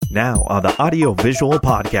Now on the Audio Visual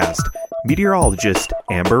Podcast, meteorologist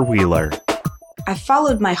Amber Wheeler. I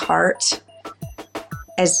followed my heart,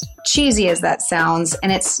 as cheesy as that sounds,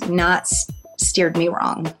 and it's not steered me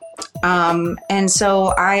wrong. And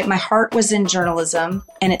so my heart was in journalism,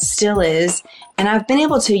 and it still is. And I've been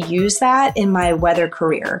able to use that in my weather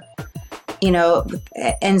career,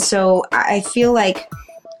 and so I feel like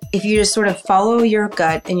if you just sort of follow your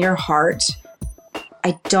gut and your heart,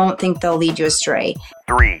 I don't think they'll lead you astray.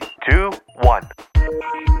 3, 2, 1.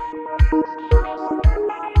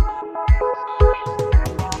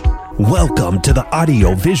 Welcome to the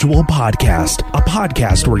Audio Visual Podcast, a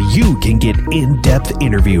podcast where you can get in-depth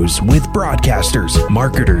interviews with broadcasters,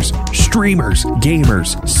 marketers, streamers,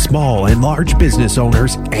 gamers, small and large business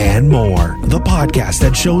owners, and more. The podcast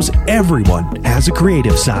that shows everyone has a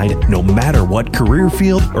creative side, no matter what career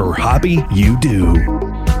field or hobby you do.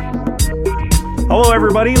 Hello,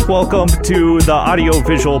 everybody. Welcome to the Audio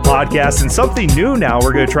Visual Podcast, and something new now.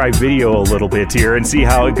 We're going to try video a little bit here and see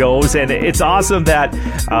how it goes. And it's awesome that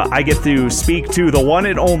I get to speak to the one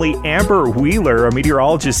and only Amber Wheeler, a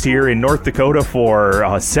meteorologist here in North Dakota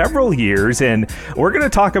for several years. And we're going to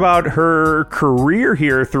talk about her career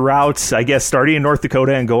here throughout, I guess, starting in North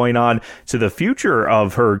Dakota and going on to the future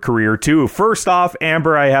of her career, too. First off,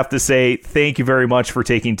 Amber, I have to say thank you very much for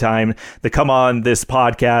taking time to come on this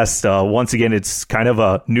podcast. Once again, it's kind of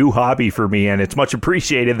a new hobby for me, and it's much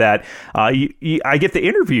appreciated that I get to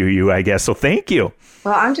interview you, I guess. So thank you.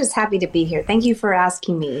 Well, I'm just happy to be here. Thank you for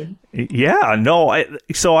asking me. Yeah, no.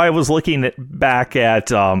 So I was looking back at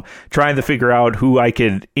trying to figure out who I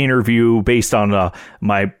could interview based on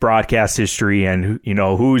my broadcast history and,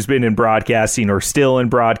 who's been in broadcasting or still in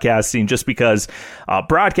broadcasting, just because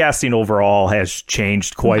broadcasting overall has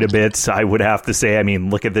changed quite a bit. I would have to say, I mean,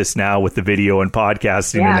 look at this now with the video and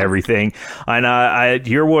podcasting and everything. And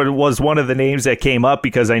your was one of the names that came up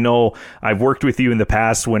because I know I've worked with you in the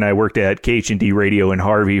past when I worked at KH&D Radio in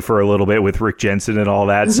Harvey for a little bit with Rick Jensen and all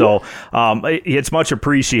that. Mm-hmm. So it's much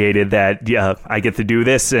appreciated that I get to do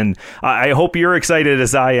this, and I hope you're excited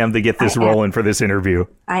as I am to get this rolling for this interview.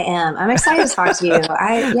 I am. I'm excited to talk to you.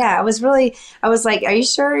 I was like, are you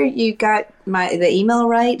sure you got the email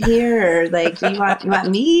right here, or like you want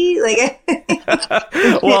me? Like,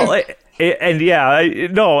 well.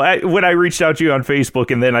 When I reached out to you on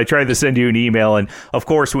Facebook and then I tried to send you an email, and of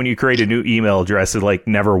course, when you create a new email address, it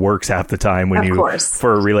never works half the time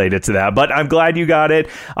for related to that. But I'm glad you got it.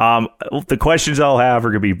 The questions I'll have are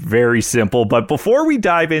going to be very simple. But before we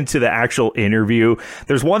dive into the actual interview,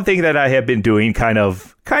 there's one thing that I have been doing kind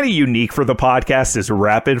of unique for the podcast is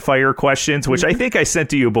rapid fire questions, which I think I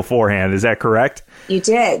sent to you beforehand. Is that correct? You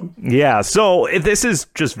did. Yeah. So this is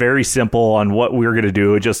just very simple on what we're going to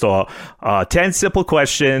do. Just 10 simple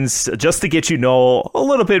questions just to get a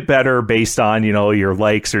little bit better based on, your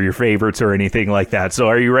likes or your favorites or anything like that. So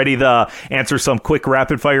are you ready to answer some quick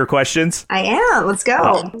rapid fire questions? I am. Let's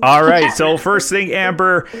go. All right. So first thing,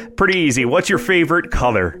 Amber, pretty easy. What's your favorite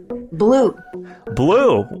color? Blue.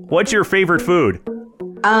 Blue. What's your favorite food?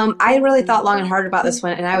 I really thought long and hard about this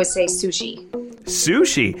one, and I would say sushi.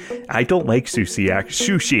 Sushi? I don't like sushi.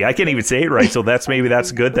 Sushi. I can't even say it right, so that's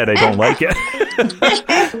good that I don't like it.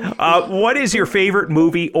 What is your favorite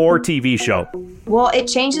movie or TV show? Well, it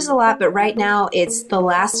changes a lot, but right now it's The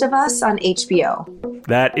Last of Us on HBO.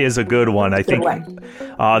 That is a good one. I think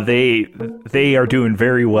they are doing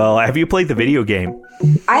very well. Have you played the video game?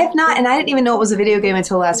 I have not, and I didn't even know it was a video game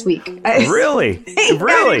until last week. Really?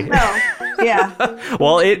 Really? Yeah.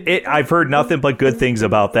 Well, I've heard nothing but good things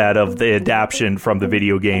about that, of the adaptation from the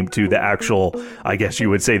video game to the actual, I guess you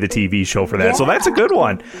would say, the TV show for that. Yeah. So that's a good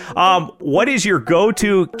one. What is your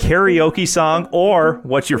go-to karaoke song, or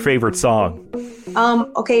what's your favorite song?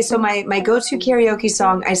 Okay, so my go-to karaoke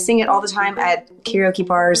song, I sing it all the time at karaoke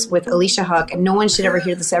bars with Alicia Huck, and no one should ever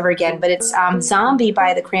hear this ever again, but it's Zombie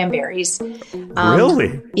by the Cranberries.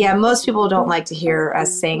 Really? Yeah, most people don't like to hear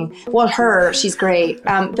us sing. Well, she's great.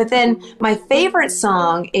 But then my favorite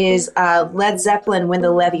song is Led Zeppelin, When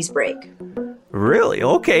the Levees Break. Really?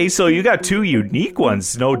 Okay, so you got two unique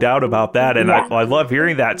ones, no doubt about that, and yeah. I love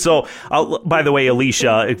hearing that. So, by the way,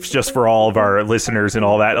 Alicia, it's just for all of our listeners and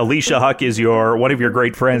all that, Alicia Huck is one of your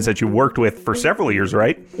great friends that you worked with for several years,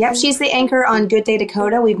 right? Yep, she's the anchor on Good Day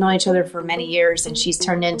Dakota. We've known each other for many years, and she's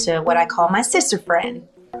turned into what I call my sister friend.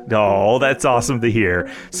 Oh, that's awesome to hear.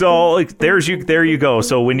 So there you go.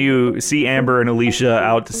 So when you see Amber and Alicia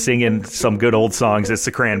out singing some good old songs, it's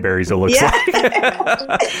the Cranberries, it looks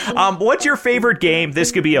like. What's your favorite game?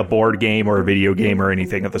 This could be a board game or a video game or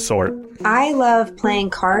anything of the sort. I love playing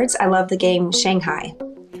cards. I love the game Shanghai.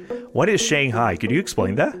 What is Shanghai? Could you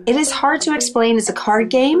explain that? It is hard to explain. It's a card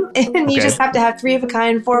game, and you just have to have 3 of a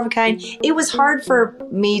kind, 4 of a kind. It was hard for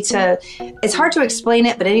me to. It's hard to explain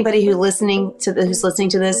it, but anybody who's listening to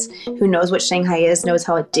this, who knows what Shanghai is, knows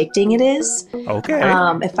how addicting it is. Okay.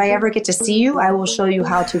 If I ever get to see you, I will show you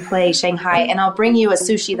how to play Shanghai, and I'll bring you a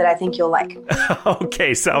sushi that I think you'll like.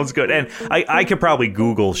 Okay, sounds good. And I could probably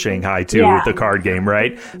Google Shanghai too with the card game,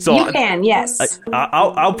 right? So you can, yes.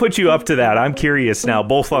 I'll put you up to that. I'm curious now,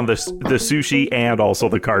 both on the sushi and also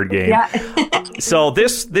the card game. Yeah. So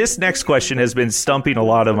this next question has been stumping a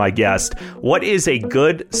lot of my guests. What is a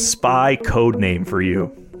good spy code name for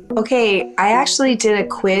you? Okay, I actually did a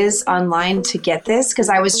quiz online to get this because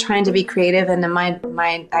I was trying to be creative, and in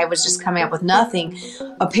my I was just coming up with nothing.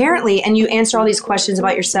 Apparently, and you answer all these questions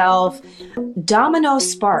about yourself. Domino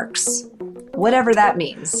Sparks. Whatever that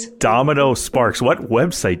means. Domino Sparks. What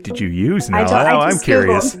website did you use now? I'm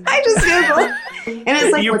curious. I just Googled. And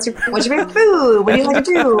it's like, what's your favorite food? What do you like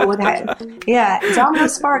to do? Domino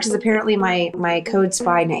Sparks is apparently my code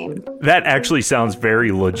spy name. That actually sounds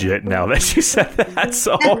very legit now that you said that.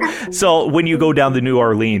 So when you go down to New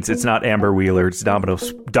Orleans, it's not Amber Wheeler, it's Domino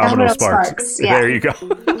Sparks. Yeah. There you go.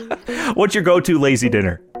 What's your go-to lazy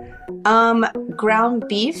dinner? Ground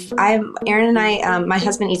beef. Aaron and I, my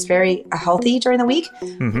husband eats very healthy during the week.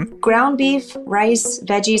 Mm-hmm. Ground beef, rice,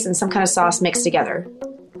 veggies, and some kind of sauce mixed together.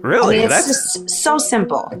 Really? I mean, it's just so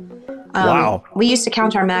simple. Wow. We used to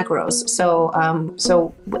count our macros. So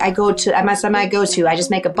I just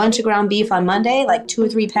make a bunch of ground beef on Monday, like 2 or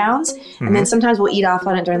 3 pounds. Mm-hmm. And then sometimes we'll eat off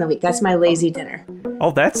on it during the week. That's my lazy dinner. Oh,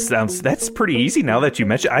 that's pretty easy now that you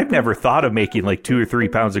mentioned. I've never thought of making like 2 or 3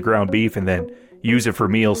 pounds of ground beef and then use it for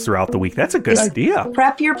meals throughout the week. That's a good idea.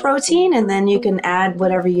 Prep your protein and then you can add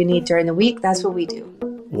whatever you need during the week. That's what we do.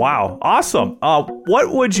 Wow. Awesome.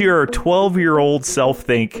 What would your 12-year-old self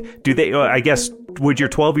think? Would your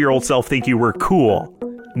 12-year-old self think you were cool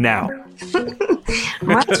now?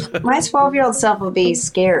 My 12-year-old self would be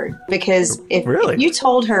scared because if you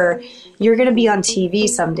told her you're going to be on TV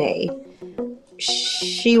someday,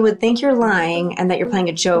 she would think you're lying and that you're playing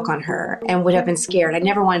a joke on her and would have been scared. I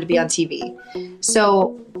never wanted to be on TV.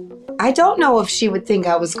 So I don't know if she would think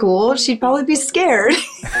I was cool. She'd probably be scared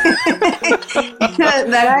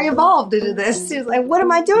that I evolved into this. She's like, what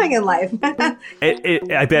am I doing in life?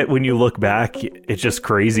 I bet when you look back, it's just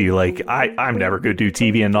crazy. Like, I'm never going to do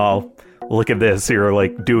TV and all. Look at this here,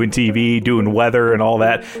 like doing TV, doing weather and all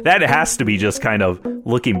that. That has to be just kind of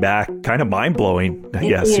looking back, kind of mind-blowing, I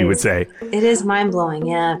guess you would say. It is mind-blowing,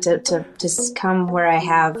 yeah, to just come where I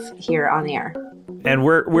have here on the air. And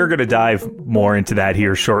we're going to dive more into that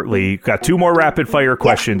here shortly. Got 2 more rapid-fire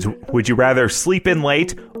questions. Yeah. Would you rather sleep in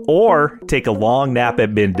late or take a long nap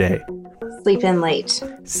at midday? Sleep in late.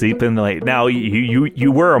 Sleep in late. Now,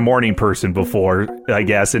 you were a morning person before, I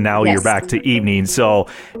guess, and now you're back to evening. So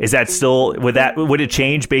is that still, would it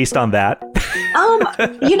change based on that?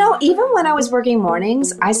 Even when I was working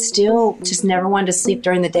mornings, I still just never wanted to sleep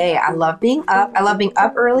during the day. I love being up. I love being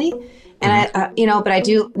up early. And but I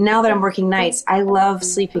do, now that I'm working nights, I love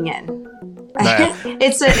sleeping in.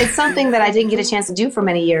 It's something that I didn't get a chance to do for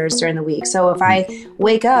many years during the week. So if I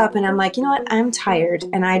wake up and I'm like, you know what, I'm tired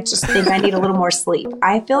and I just think I need a little more sleep,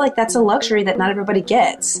 I feel like that's a luxury that not everybody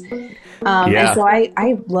gets. And so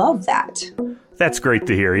I love that. That's great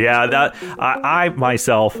to hear. Yeah, I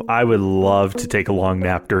myself, I would love to take a long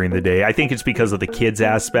nap during the day. I think it's because of the kids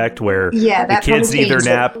aspect where the kids need their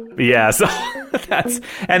nap. Yeah, so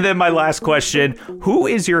and then my last question, who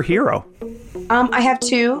is your hero? I have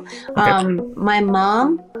 2, my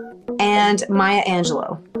mom and Maya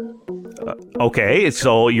Angelou. Okay,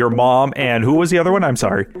 so your mom and who was the other one? I'm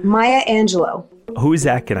sorry. Maya Angelou. Who is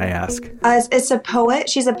that, can I ask? It's a poet.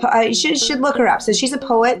 She's you should look her up. So she's a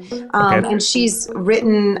poet, and she's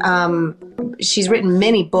written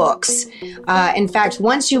many books. In fact,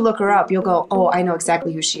 once you look her up, you'll go, oh, I know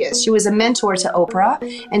exactly who she is. She was a mentor to Oprah,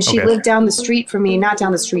 and she lived down the street from me, not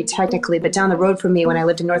down the street technically, but down the road from me when I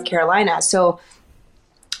lived in North Carolina. So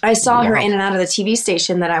I saw her in and out of the TV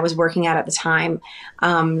station that I was working at the time.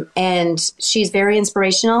 And she's very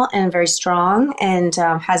inspirational and very strong and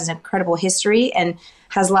has an incredible history and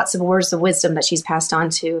has lots of words of wisdom that she's passed on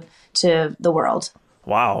to the world.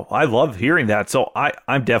 Wow. I love hearing that. So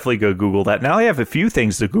I'm definitely going to Google that. Now I have a few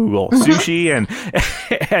things to Google. Sushi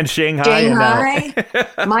and Shanghai.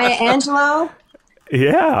 Maya Angelou.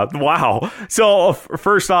 Yeah. Wow. So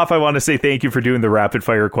first off, I want to say thank you for doing the rapid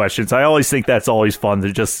fire questions. I always think that's always fun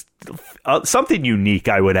to just something unique,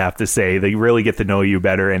 I would have to say. They really get to know you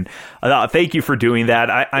better. And thank you for doing that.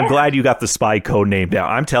 I'm glad you got the Spy code name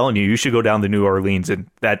down. I'm telling you, you should go down to New Orleans, and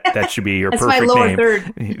that should be your That's perfect my lower name.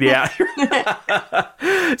 third. Yeah.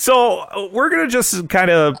 So we're going to just kind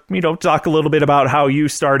of, talk a little bit about how you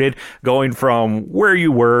started going from where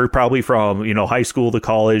you were, probably from, high school to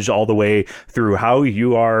college, all the way through how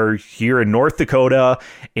you are here in North Dakota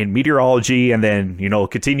in meteorology, and then,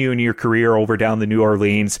 continuing your career over down to New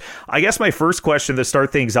Orleans. I guess my first question to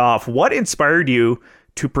start things off, what inspired you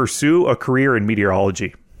to pursue a career in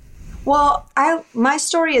meteorology? Well, my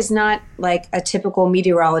story is not like a typical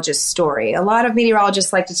meteorologist story. A lot of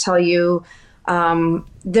meteorologists like to tell you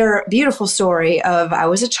their beautiful story of I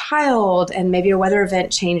was a child and maybe a weather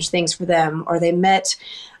event changed things for them, or they met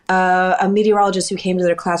a meteorologist who came to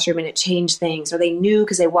their classroom and it changed things, or they knew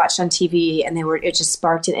because they watched on TV and it just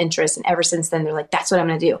sparked an interest. And ever since then, they're like, that's what I'm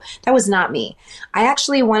going to do. That was not me. I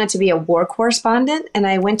actually wanted to be a war correspondent, and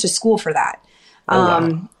I went to school for that.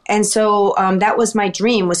 Wow. And so that was my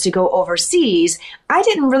dream, was to go overseas. I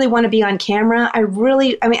didn't really want to be on camera.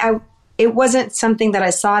 It wasn't something that I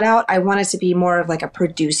sought out. I wanted to be more of like a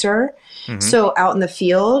producer. Mm-hmm. So out in the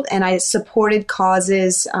field, and I supported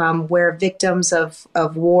causes where victims of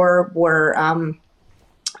war were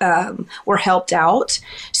helped out.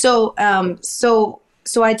 So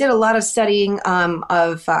I did a lot of studying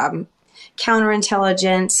of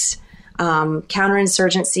counterintelligence,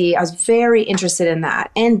 counterinsurgency. I was very interested in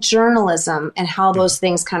that, and journalism, and how those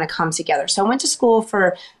things kind of come together. So I went to school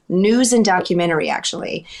for news and documentary,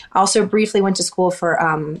 actually. I also briefly went to school for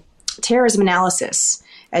terrorism analysis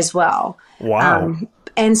as well. Wow.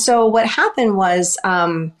 And so what happened was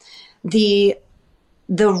the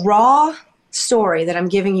raw story that I'm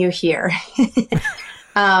giving you here.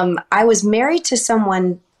 I was married to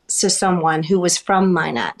someone who was from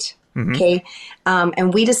Minot. Mm-hmm. Okay.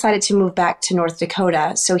 And we decided to move back to North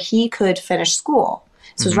Dakota so he could finish school.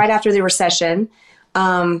 So it was right after the recession.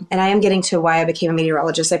 And I am getting to why I became a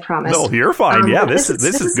meteorologist, I promise. No, you're fine. Yeah, this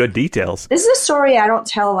is good details. This is a story I don't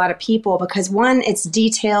tell a lot of people because, one, it's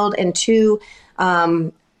detailed, and two,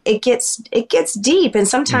 it gets deep. And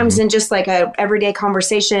sometimes in just like a everyday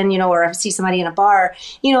conversation, or I see somebody in a bar,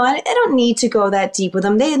 I don't need to go that deep with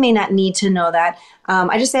them. They may not need to know that.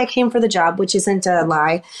 I just say I came for the job, which isn't a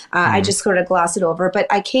lie. I just sort of gloss it over. But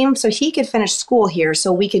I came so he could finish school here,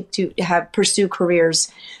 so we could pursue careers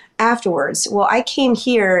afterwards. Well, I came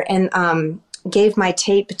here and gave my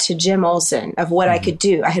tape to Jim Olson of what I could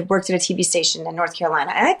do. I had worked at a TV station in North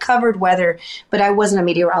Carolina, and I covered weather, but I wasn't a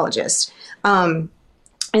meteorologist. And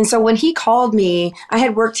so when he called me, I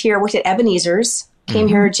had worked at Ebenezer's, came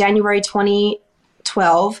here January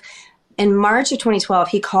 2012. In March of 2012,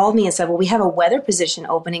 he called me and said, well, we have a weather position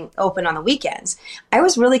open on the weekends. I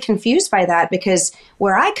was really confused by that because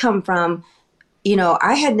where I come from,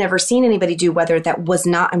 I had never seen anybody do weather that was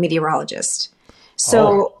not a meteorologist.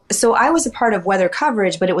 So I was a part of weather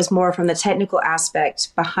coverage, but it was more from the technical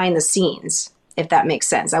aspect behind the scenes, if that makes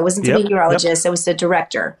sense. I wasn't a meteorologist. I was the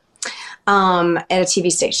director at a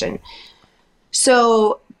TV station.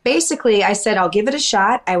 So basically, I said, I'll give it a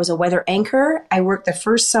shot. I was a weather anchor. I worked the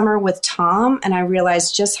first summer with Tom, and I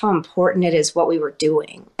realized just how important it is what we were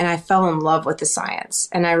doing. And I fell in love with the science.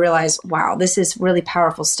 And I realized, wow, this is really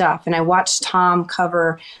powerful stuff. And I watched Tom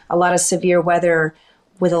cover a lot of severe weather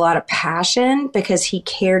with a lot of passion because he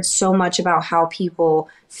cared so much about how people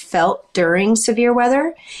felt during severe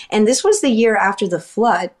weather. And this was the year after the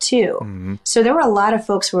flood, too. Mm-hmm. So there were a lot of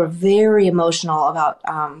folks who were very emotional about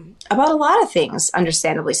a lot of things,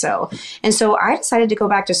 understandably so. And so I decided to go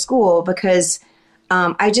back to school because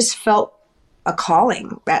I just felt a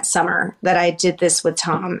calling that summer that I did this with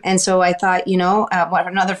Tom. And so I thought,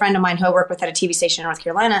 another friend of mine who I worked with at a TV station in North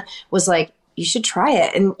Carolina was like, you should try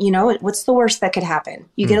it. And, what's the worst that could happen?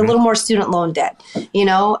 You get a little more student loan debt, and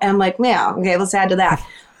I'm like, yeah, okay, let's add to that.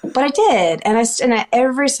 But I did. And I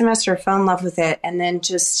every semester fell in love with it. And then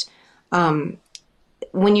just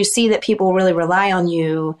when you see that people really rely on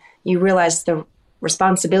you, you realize the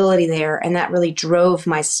responsibility there. And that really drove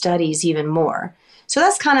my studies even more. So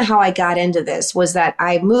that's kind of how I got into this, was that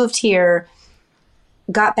I moved here,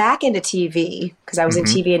 got back into TV because I was in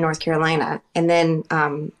TV in North Carolina. And then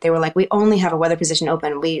they were like, we only have a weather position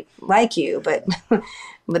open. We like you, but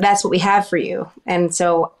that's what we have for you. And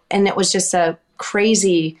it was just a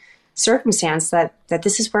crazy circumstance that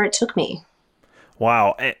this is where it took me.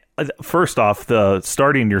 Wow. First off,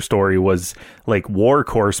 starting your story was like war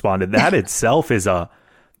correspondent. That itself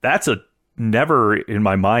that's never in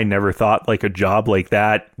my mind, never thought like a job like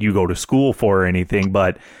that you go to school for or anything,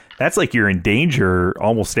 but that's like you're in danger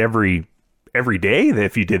almost every every day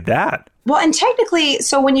if you did that. Well, and technically,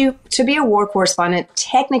 so to be a war correspondent,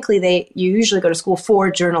 technically you usually go to school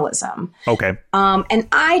for journalism. Okay. And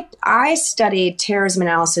I studied terrorism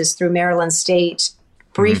analysis through Maryland State.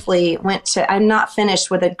 Briefly I'm not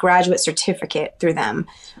finished with a graduate certificate through them.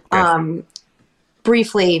 Okay.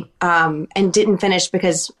 Briefly, and didn't finish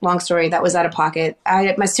because, long story, that was out of pocket.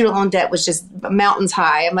 My student loan debt was just mountains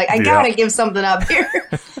high. I'm like, I gotta give something up here.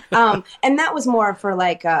 And that was more for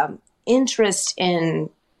like interest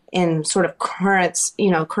in sort of current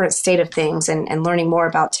state of things and learning more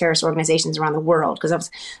about terrorist organizations around the world, because I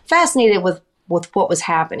was fascinated with what was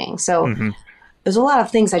happening. So there's a lot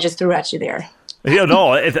of things I just threw at you there. Yeah,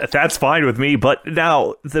 no, that's fine with me. But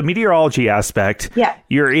now the meteorology aspect,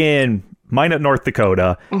 you're in Minot, North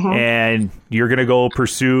Dakota, and you're going to go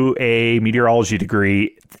pursue a meteorology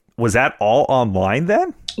degree. Was that all online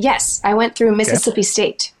then? Yes, I went through Mississippi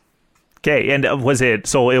State. Okay, and was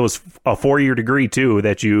it was a 4-year degree too,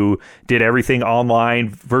 that you did everything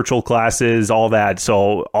online, virtual classes, all that,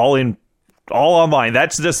 so all online.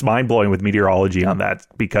 That's just mind-blowing with meteorology on that,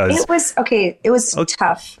 because it was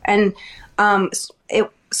tough. And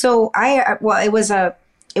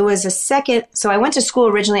it was a second. So I went to school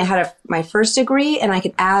originally. I had my first degree, and I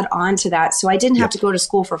could add on to that. So I didn't have to go to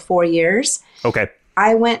school for 4 years. Okay.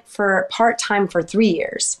 I went for part-time for 3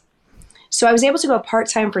 years. So I was able to go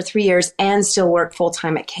part-time for 3 years and still work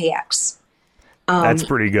full-time at KX. That's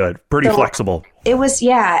pretty good. Pretty flexible. It was,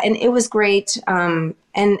 and it was great. And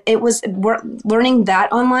it was learning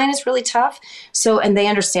that online is really tough. So, and they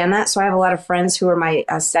understand that. So I have a lot of friends who are my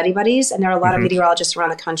study buddies, and there are a lot of meteorologists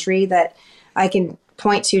around the country that I can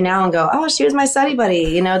point to now and go, oh, she was my study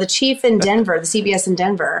buddy. The chief in Denver, the CBS in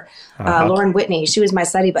Denver, Lauren Whitney, she was my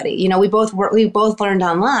study buddy. We both learned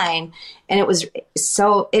online, and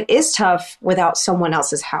it is tough without someone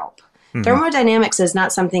else's help. Thermodynamics is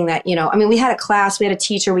not something that, we had a class, we had a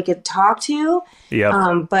teacher we could talk to.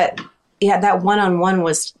 But that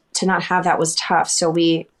one-on-one to not have that was tough. So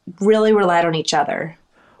we really relied on each other.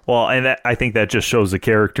 Well, and I think that just shows the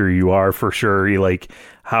character you are, for sure. You like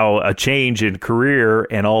how a change in career,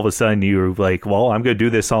 and all of a sudden you're like, well, I'm going to do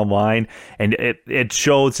this online. And it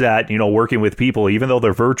shows that, working with people, even though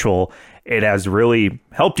they're virtual, it has really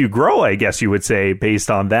helped you grow, I guess you would say,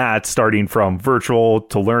 based on that, starting from virtual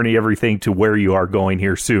to learning everything to where you are going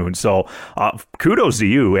here soon. So kudos to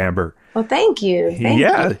you, Amber. Well, thank you. Thank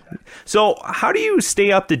you. So how do you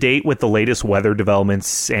stay up to date with the latest weather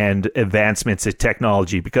developments and advancements in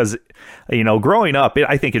technology? Because, growing up,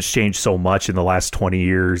 I think it's changed so much in the last 20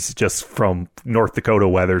 years, just from North Dakota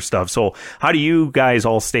weather stuff. So how do you guys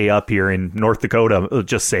all stay up here in North Dakota,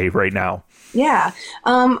 just say right now? Yeah.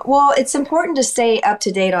 Well, it's important to stay up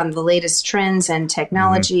to date on the latest trends and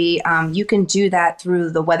technology. You can do that through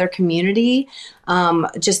the weather community,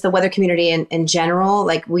 just the weather community in general.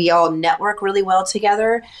 Like, we all network really well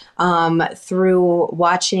together through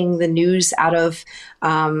watching the news out of,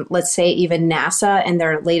 let's say, even NASA and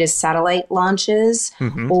their latest satellite launches,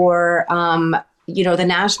 or the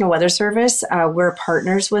National Weather Service. We're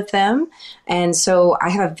partners with them. And so I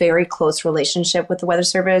have a very close relationship with the Weather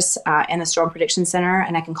Service and the Storm Prediction Center,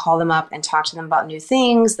 and I can call them up and talk to them about new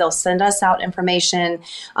things. They'll send us out information.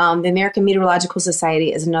 The American Meteorological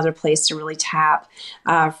Society is another place to really tap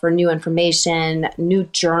for new information, new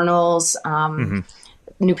journals,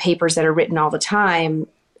 new papers that are written all the time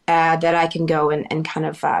that I can go and kind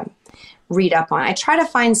of read up on. I try to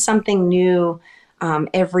find something new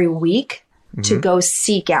every week to go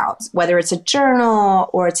seek out, whether it's a journal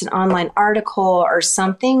or it's an online article or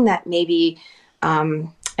something that maybe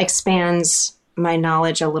expands my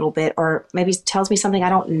knowledge a little bit, or maybe tells me something I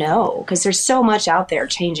don't know, because there's so much out there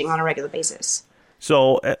changing on a regular basis.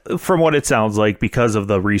 So from what it sounds like, because of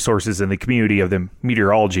the resources in the community of the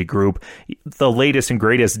meteorology group, the latest and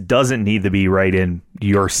greatest doesn't need to be right in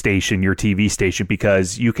your station, your TV station,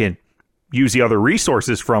 because you can use the other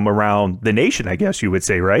resources from around the nation, I guess you would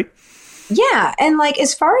say, right? Yeah, and like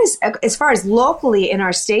as far as locally in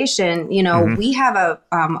our station, we have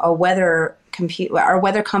a weather our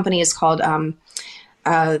weather company is called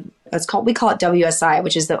we call it WSI,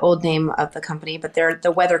 which is the old name of the company, but they're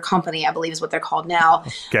the Weather Company, I believe, is what they're called now.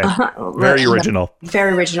 Okay, very original.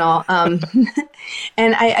 Very original. And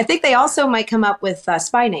I think they also might come up with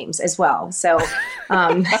spy names as well. So,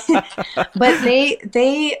 but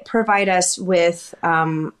they provide us with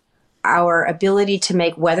our ability to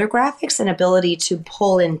make weather graphics and ability to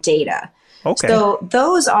pull in data. Okay. So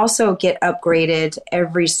those also get upgraded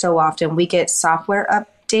every so often. We get software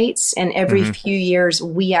updates, and every few years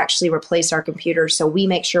we actually replace our computers. So we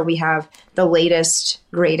make sure we have the latest,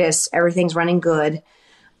 greatest, everything's running good.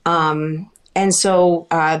 And And so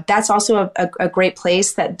that's also a great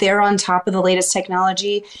place that they're on top of the latest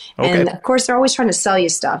technology. And of course, they're always trying to sell you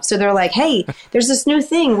stuff. So they're like, hey, there's this new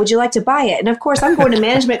thing. Would you like to buy it? And of course, I'm going to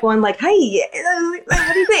management going like, hey,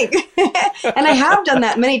 what do you think? And I have done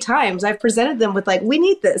that many times. I've presented them with like, we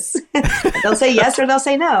need this. They'll say yes or they'll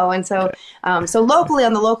say no. And so so locally,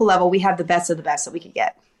 on the local level, we have the best of the best that we could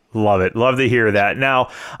get. Love it. Love to hear that. Now,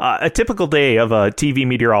 a typical day of a TV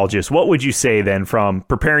meteorologist, what would you say then from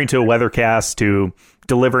preparing to a weathercast to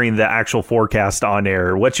delivering the actual forecast on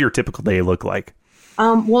air? What's your typical day look like?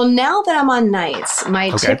 Well, now that I'm on nights, my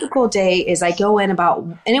typical day is I go in about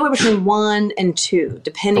anywhere between 1 and 2,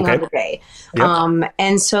 depending on the day. Yep.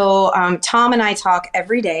 And so Tom and I talk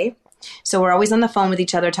every day. So we're always on the phone with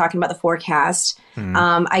each other talking about the forecast.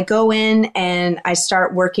 I go in and I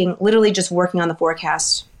start literally just working on the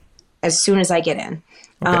forecast as soon as I get in.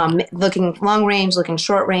 Looking long range, looking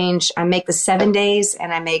short range. I make the 7 days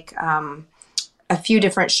and I make a few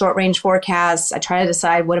different short range forecasts. I try to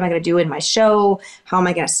decide what am I going to do in my show? How am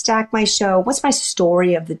I going to stack my show? What's my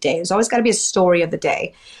story of the day? There's always got to be a story of the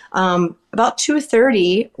day. About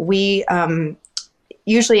 2:30, we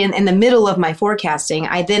usually in the middle of my forecasting,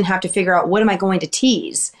 I then have to figure out what am I going to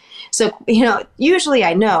tease. So, usually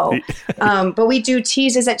I know, but we do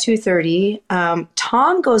teases at 2:30.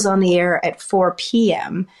 Tom goes on the air at 4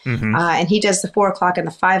 p.m. And he does the 4 o'clock and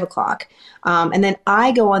the 5 o'clock. And then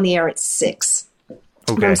I go on the air at 6.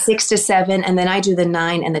 From 6 to 7, and then I do the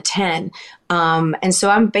 9 and the 10. And so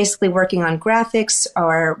I'm basically working on graphics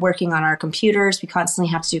or working on our computers. We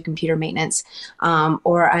constantly have to do computer maintenance.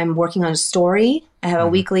 Or I'm working on a story. I have a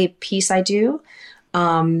weekly piece I do.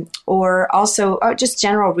 Or also just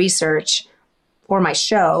general research for my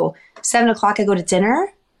show. 7 o'clock I go to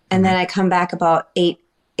dinner, and then I come back about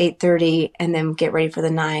 8:30, and then get ready for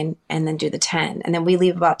the 9, and then do the 10. And then we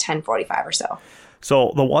leave about 10:45 or so.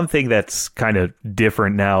 So the one thing that's kind of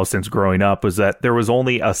different now since growing up was that there was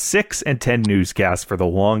only a 6 and 10 newscast for the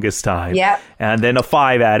longest time. Yep. And then a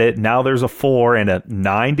 5 at it. Now there's a 4 and a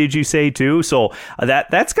 9, did you say, too? So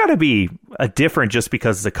that's got to be a different just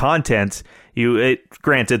because the content,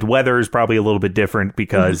 granted, weather is probably a little bit different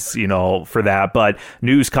because, for that. But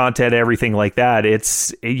news content, everything like that,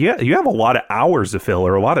 you have a lot of hours to fill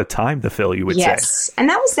or a lot of time to fill, you would say. Yes. And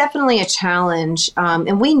that was definitely a challenge.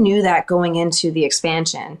 And we knew that going into the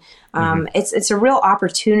expansion. It's a real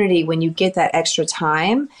opportunity when you get that extra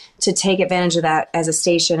time to take advantage of that as a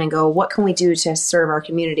station and go, what can we do to serve our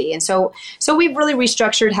community? And so we've really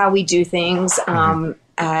restructured how we do things.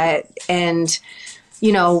 And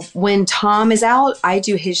when Tom is out, I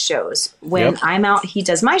do his shows. When I'm out, he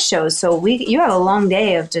does my shows. So you have a long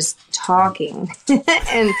day of just talking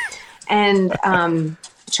and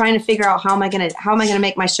trying to figure out how am I going to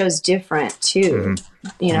make my shows different too.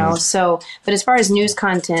 So, but as far as news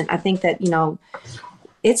content, I think that,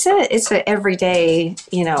 it's a everyday,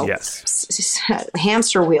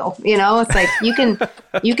 hamster wheel, it's like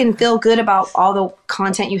you can feel good about all the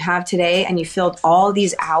content you have today and you filled all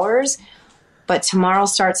these hours, but tomorrow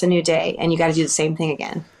starts a new day and you got to do the same thing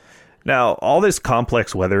again. Now, all this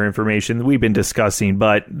complex weather information we've been discussing,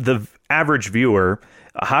 but the average viewer,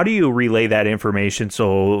 how do you relay that information?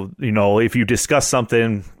 So, if you discuss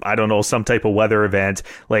something, I don't know, some type of weather event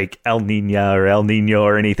like El Nino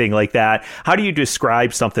or anything like that, how do you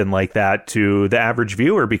describe something like that to the average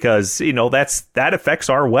viewer? Because, that affects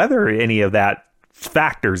our weather, any of that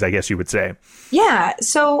factors, I guess you would say. Yeah.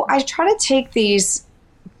 So I try to take these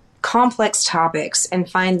complex topics and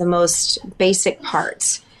find the most basic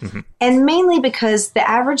parts. And mainly because the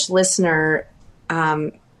average listener,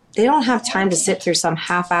 they don't have time to sit through some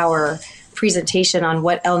half-hour presentation on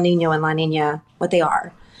what El Nino and La Nina, what they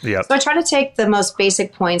are. Yep. So I try to take the most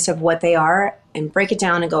basic points of what they are and break it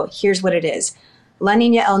down and go, here's what it is. La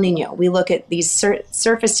Nina, El Nino. We look at these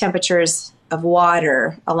surface temperatures of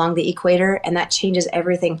water along the equator, and that changes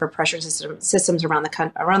everything for pressure systems around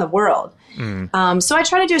the world. So I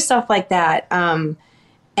try to do stuff like that,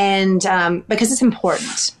 and because it's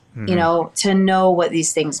important. To know what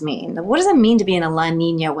these things mean. What does it mean to be in a La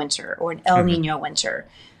Nina winter or an El Nino winter?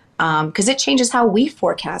 Because it changes how we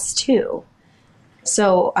forecast too.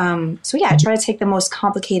 So I try to take the most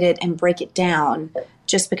complicated and break it down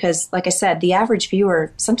just because, like I said, the average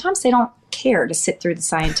viewer, sometimes they don't care to sit through the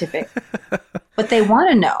scientific, but they want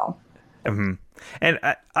to know. And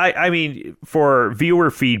I mean, for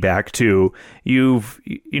viewer feedback too,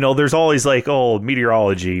 there's always like,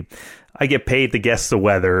 meteorology, I get paid to guess the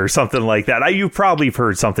weather or something like that. You've probably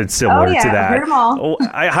heard something similar to that. I've heard them all.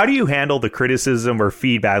 How do you handle the criticism or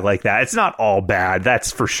feedback like that? It's not all bad,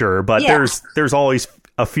 that's for sure. But there's always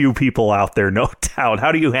a few people out there, no doubt.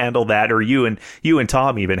 How do you handle that? Or you and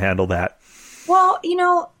Tom even handle that? Well,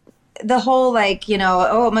 the whole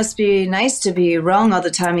oh, it must be nice to be wrong all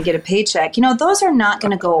the time and get a paycheck. Those are not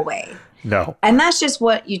going to go away. No. And that's just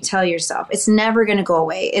what you tell yourself. It's never going to go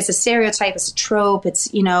away. It's a stereotype. It's a trope. It's,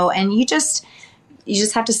 and you just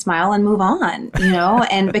have to smile and move on,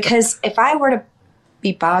 and because if I were to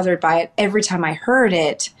be bothered by it every time I heard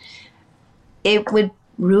it, it would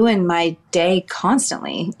ruin my day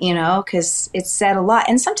constantly, because it's said a lot.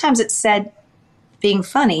 And sometimes it's said being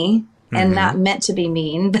funny and not meant to be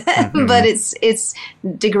mean, but it's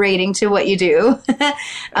degrading to what you do.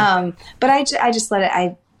 But I just let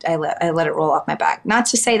it, I let it roll off my back. Not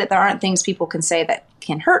to say that there aren't things people can say that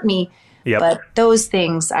can hurt me, but those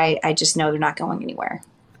things I just know they're not going anywhere.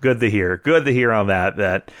 Good to hear. Good to hear on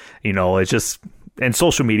that, it's just, and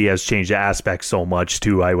social media has changed the aspect so much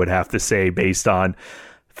too, I would have to say, based on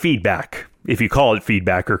feedback, if you call it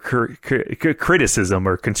feedback or criticism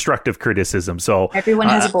or constructive criticism. So everyone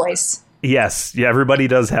has a voice. Yes. Yeah, everybody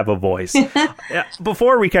does have a voice.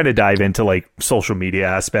 Before we kind of dive into like social media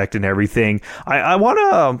aspect and everything, I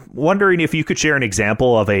wondering if you could share an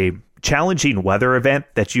example of a challenging weather event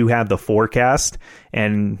that you had the forecast,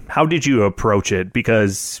 and how did you approach it?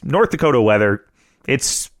 Because North Dakota weather,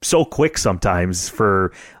 it's so quick sometimes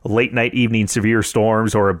for late night evening severe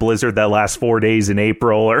storms or a blizzard that lasts 4 days in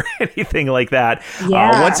April or anything like that.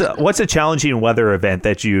 Yeah. What's a challenging weather event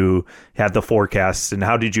that you had the forecast, and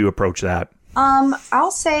how did you approach that?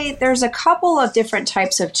 I'll say there's a couple of different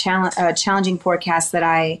types of challenging forecasts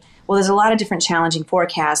that there's a lot of different challenging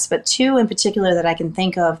forecasts, but two in particular that I can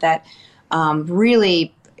think of that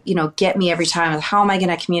really, get me every time. How am I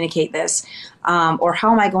going to communicate this? Or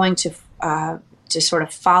how am I going to sort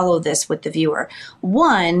of follow this with the viewer?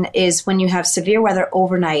 One is when you have severe weather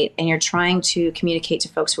overnight and you're trying to communicate to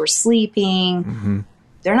folks who are sleeping,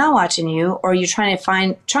 they're not watching you, or you're trying to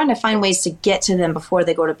find ways to get to them before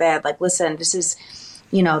they go to bed. Like, listen, this is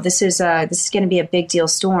going to be a big deal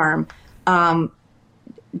storm.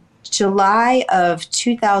 July of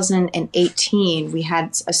 2018, we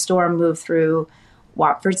had a storm move through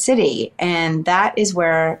Watford City, and that is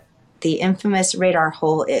where the infamous radar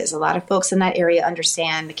hole is. A lot of folks in that area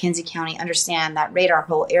understand, McKenzie County understand that radar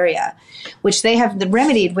hole area, which they have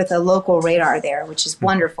remedied with a local radar there, which is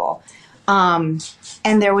wonderful. And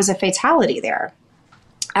there was a fatality there.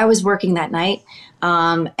 I was working that night,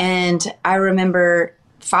 and I remember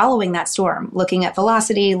following that storm, looking at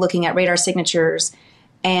velocity, looking at radar signatures,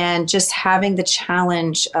 and just having the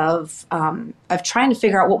challenge of trying to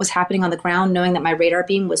figure out what was happening on the ground, knowing that my radar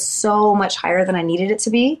beam was so much higher than I needed it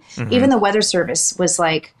to be. Even the Weather Service was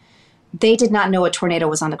like, they did not know a tornado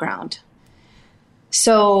was on the ground.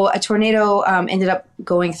 So a tornado ended up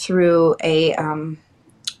going through a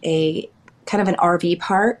kind of an RV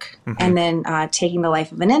park and then taking the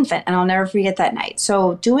life of an infant. And I'll never forget that night.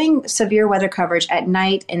 So doing severe weather coverage at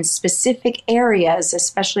night in specific areas,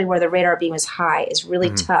 especially where the radar beam is high, is really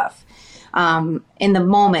tough in the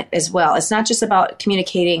moment as well. It's not just about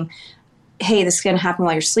communicating, hey, this is going to happen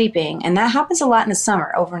while you're sleeping. And that happens a lot in the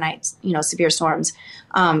summer, overnight, severe storms.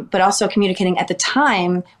 But also communicating at the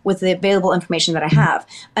time with the available information that I have.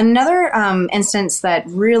 Another instance that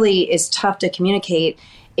really is tough to communicate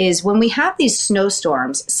is when we have these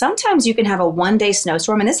snowstorms. Sometimes you can have a one-day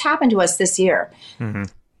snowstorm, and this happened to us this year.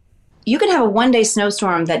 You can have a one-day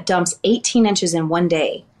snowstorm that dumps 18 inches in one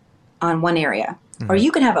day on one area. Or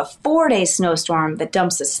you can have a 4-day snowstorm that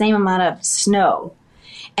dumps the same amount of snow.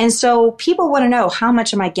 And so people want to know, how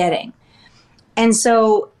much am I getting? And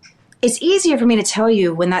so it's easier for me to tell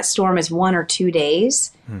you when that storm is 1 or 2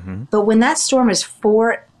 days. But when that storm is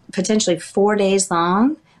potentially 4 days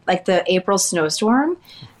long, like the April snowstorm,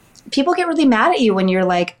 people get really mad at you when you're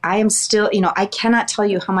like, I am still, I cannot tell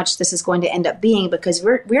you how much this is going to end up being, because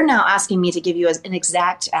we're now asking me to give you an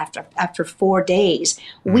exact after 4 days.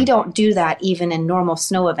 We don't do that even in normal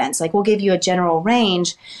snow events. Like, we'll give you a general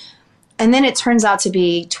range, and then it turns out to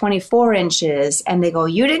be 24 inches, and they go,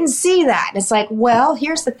 you didn't see that. And it's like, well,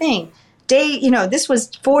 here's the thing. This was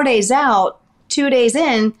 4 days out, 2 days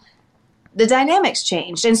in, the dynamics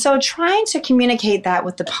changed. And so trying to communicate that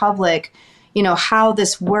with the public, how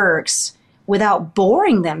this works without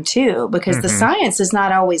boring them too, because the science is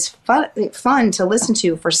not always fun to listen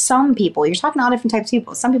to for some people. You're talking to all different types of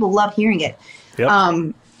people. Some people love hearing it.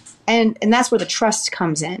 Yep. And that's where the trust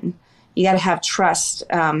comes in. You got to have trust,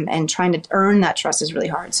 and trying to earn that trust is really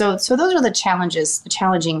hard. So those are the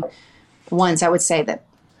challenging ones, I would say, that,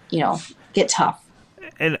 get tough.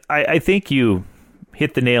 And I think you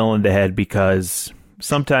hit the nail on the head, because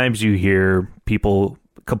sometimes you hear people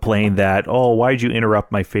complain that, oh, why'd you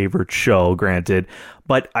interrupt my favorite show? Granted,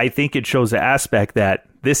 but I think it shows the aspect that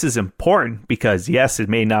this is important because, yes, it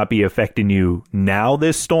may not be affecting you now,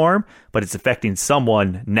 this storm, but it's affecting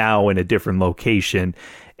someone now in a different location.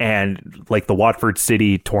 And like the Watford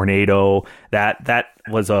City tornado, that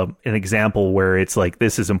was an example where it's like,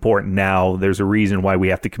 this is important now. There's a reason why we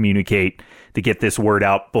have to communicate to get this word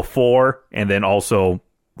out before and then also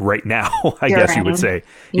right now, I guess you would say.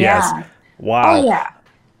 Yeah. Yes. Wow. Oh, yeah.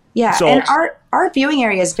 Yeah. So, and our viewing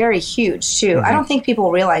area is very huge, too. I don't think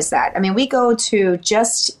people realize that. I mean, we go to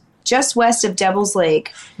just west of Devil's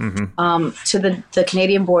Lake to the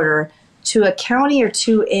Canadian border, to a county or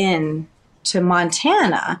two in to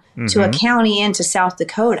Montana, to a county into South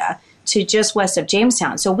Dakota, to just west of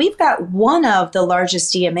Jamestown. So we've got one of the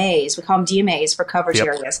largest DMAs, we call them DMAs for coverage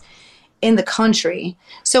areas, in the country.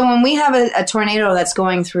 So when we have a tornado that's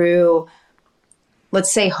going through,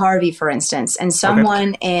 let's say Harvey, for instance, and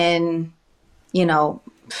someone in,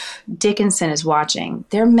 Dickinson is watching,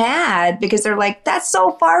 they're mad because they're like, that's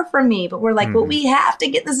so far from me. But we're like, well, we have to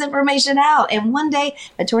get this information out. And one day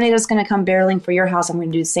a tornado is going to come barreling for your house. I'm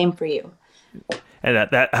going to do the same for you. And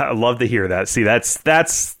that I love to hear that. See, that's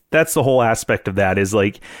the whole aspect of that is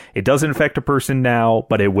like, it doesn't affect a person now,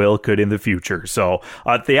 but it could in the future. So,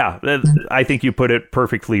 I think you put it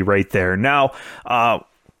perfectly right there. Now,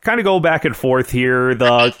 kind of go back and forth here.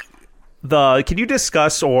 Can you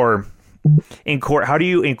discuss or how do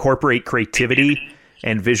you incorporate creativity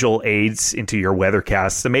and visual aids into your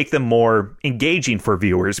weathercasts to make them more engaging for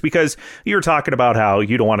viewers? Because you were talking about how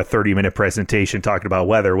you don't want a 30-minute presentation talking about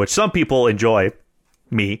weather, which some people enjoy.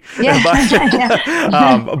 Me. Yeah.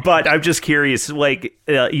 But I'm just curious, like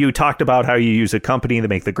you talked about how you use a company to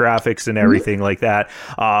make the graphics and everything like that.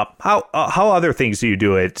 How other things do you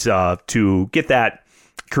do it to get that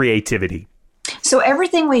creativity? So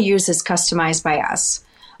everything we use is customized by us.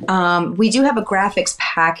 We do have a graphics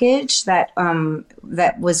package that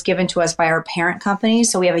was given to us by our parent company.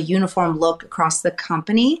 So we have a uniform look across the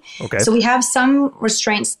company. Okay. So we have some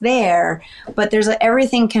restraints there, but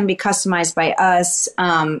everything can be customized by us.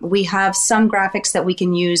 We have some graphics that we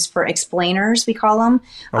can use for explainers, we call them.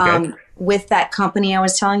 Okay. With that company I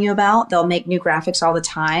was telling you about, they'll make new graphics all the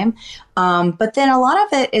time. But then a lot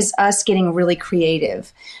of it is us getting really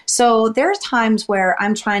creative. So there's times where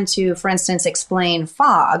I'm trying to, for instance, explain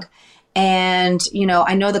fog. And,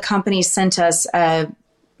 I know the company sent us a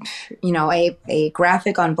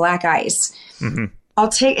graphic on black ice. And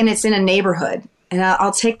it's in a neighborhood. And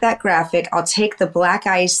I'll take that graphic. I'll take the black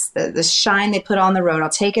ice, the shine they put on the road. I'll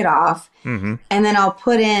take it off. And then I'll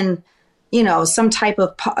put in some type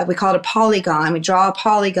of, we call it a polygon. We draw a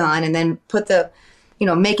polygon and then put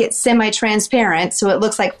make it semi-transparent so it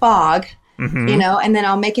looks like fog, and then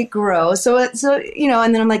I'll make it grow. So, and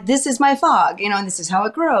then I'm like, this is my fog, and this is how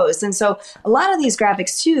it grows. And so a lot of these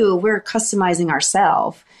graphics too, we're customizing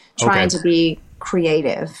ourselves, trying to be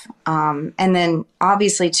creative. And then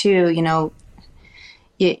obviously too,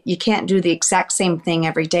 you can't do the exact same thing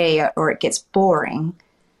every day or it gets boring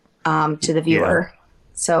to the viewer. Yeah.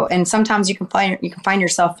 So, and sometimes you can find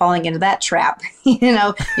yourself falling into that trap,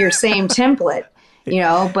 your same template,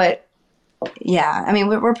 but yeah, I mean,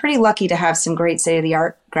 we're pretty lucky to have some great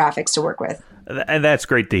state-of-the-art graphics to work with. And that's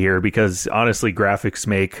great to hear because honestly, graphics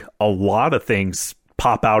make a lot of things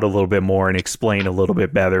pop out a little bit more and explain a little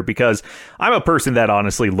bit better because I'm a person that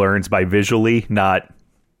honestly learns by visually, not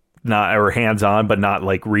or hands-on, but not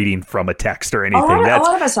like reading from a text or anything. A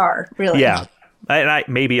lot of us are, really. Yeah. And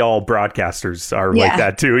maybe all broadcasters are like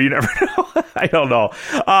that too. You never know. I don't know.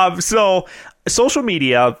 So social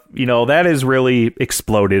media, that has really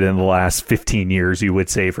exploded in the last 15 years, you would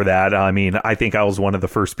say for that. I mean, I think I was one of the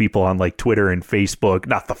first people on like Twitter and Facebook,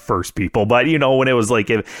 not the first people, but when it was like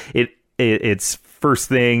it's first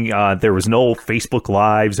thing, there was no Facebook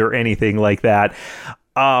Lives or anything like that.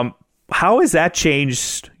 How has that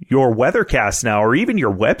changed your weathercast now, or even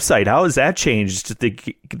your website? How has that changed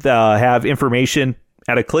to have information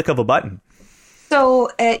at a click of a button?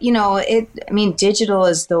 So, digital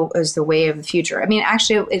is the way of the future. I mean,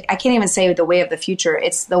 actually, I can't even say the way of the future.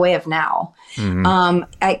 It's the way of now.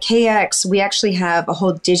 At KX, we actually have a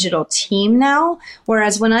whole digital team now,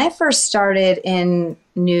 whereas when I first started in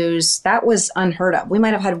news, that was unheard of. We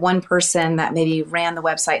might have had one person that maybe ran the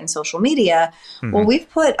website and social media. Well, we've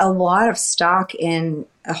put a lot of stock in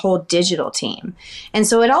a whole digital team. And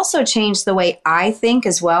so it also changed the way I think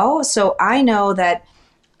as well. So I know that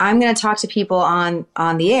I'm going to talk to people on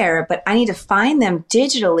the air, but I need to find them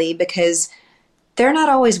digitally because they're not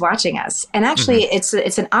always watching us. And actually, it's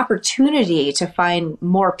an opportunity to find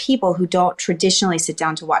more people who don't traditionally sit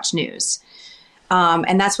down to watch news.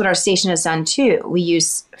 And that's what our station has done too. We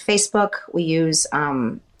use Facebook, we use,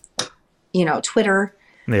 Twitter.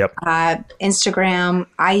 Yep. Instagram.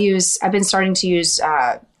 I've been starting to use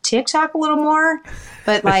TikTok a little more,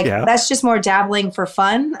 but like that's just more dabbling for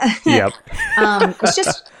fun. Yep. It's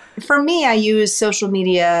just, for me, I use social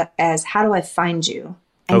media as, how do I find you?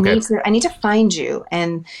 I need to find you,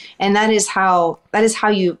 and that is how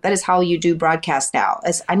you do broadcast now.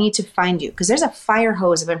 As I need to find you, because there's a fire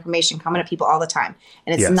hose of information coming at people all the time,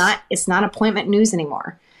 and it's not appointment news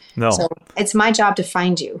anymore. No, so it's my job to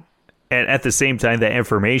find you. And at the same time, the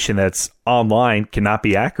information that's online cannot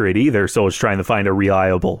be accurate either. So it's trying to find a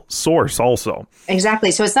reliable source also.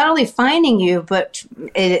 Exactly. So it's not only finding you, but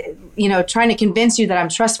trying to convince you that I'm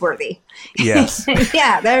trustworthy. Yes.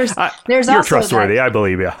 Yeah. There's you're also trustworthy. I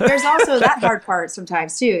believe you. There's also that hard part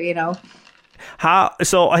sometimes too. Now,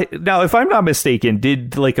 if I'm not mistaken,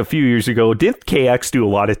 like a few years ago, did KX do a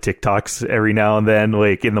lot of TikToks every now and then,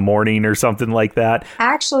 like in the morning or something like that?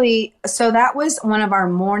 Actually, so that was one of our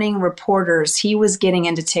morning reporters. He was getting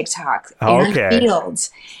into TikTok, Aaron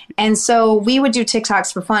Fields. And so we would do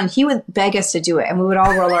TikToks for fun. He would beg us to do it, and we would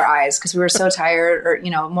all roll our eyes because we were so tired, or,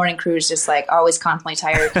 morning crews just like always constantly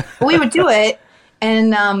tired. But we would do it.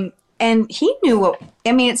 And he knew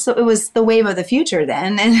it was the wave of the future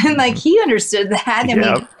then. And like, he understood that. I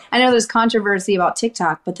mean, I know there's controversy about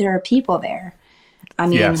TikTok, but there are people there. I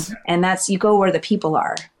mean, and that's, you go where the people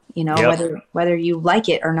are, whether you like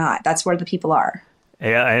it or not, that's where the people are.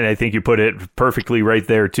 Yeah. And I think you put it perfectly right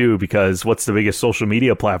there too, because what's the biggest social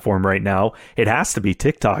media platform right now? It has to be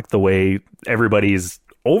TikTok, the way everybody's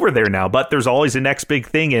over there now, but there's always the next big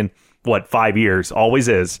thing in 5 years, always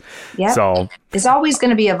is. Yeah. So it's always going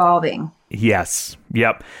to be evolving. Yes.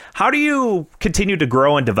 Yep. How do you continue to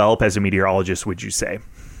grow and develop as a meteorologist, would you say?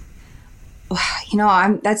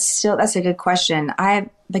 That's a good question.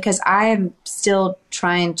 Because I am still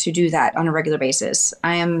trying to do that on a regular basis.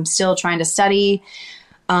 I am still trying to study.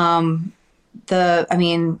 Honestly,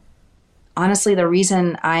 the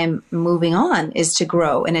reason I'm moving on is to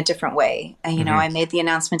grow in a different way. And, I made the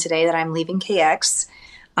announcement today that I'm leaving KX.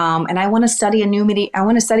 And I want to study a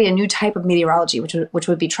new type of meteorology, which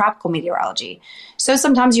would be tropical meteorology. So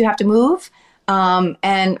sometimes you have to move.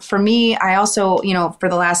 And for me, I also, for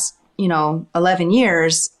the last, 11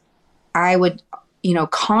 years, I would,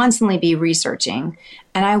 constantly be researching,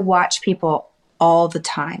 and I watch people all the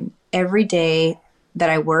time. Every day that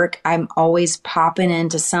I work, I'm always popping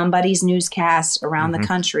into somebody's newscast around the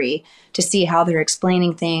country to see how they're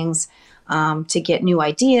explaining things, to get new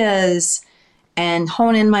ideas and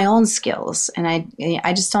hone in my own skills. And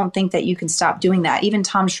I just don't think that you can stop doing that. Even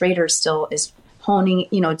Tom Schrader still is honing,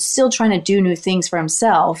 still trying to do new things for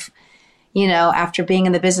himself. After being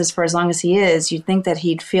in the business for as long as he is, you'd think that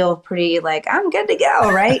he'd feel pretty like, I'm good to go,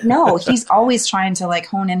 right? No, he's always trying to like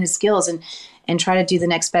hone in his skills and try to do the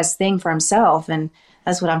next best thing for himself. And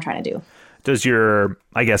that's what I'm trying to do. Does your,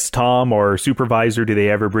 Tom or supervisor, do they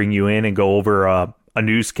ever bring you in and go over a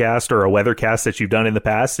newscast or a weathercast that you've done in the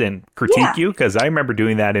past and critique you? Because I remember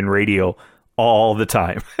doing that in radio all the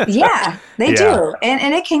time. Yeah, they do.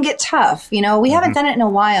 And it can get tough. We haven't done it in a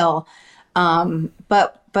while.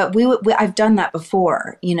 But I've done that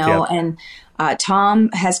before, and Tom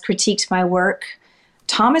has critiqued my work.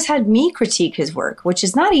 Tom has had me critique his work, which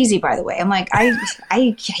is not easy, by the way. I'm like,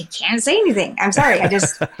 I can't say anything. I'm sorry. I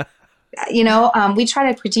just, we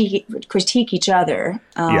try to critique each other.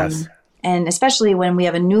 And especially when we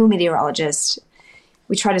have a new meteorologist,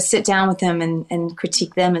 we try to sit down with them and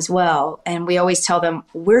critique them as well. And we always tell them,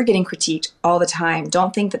 we're getting critiqued all the time.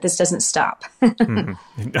 Don't think that this doesn't stop.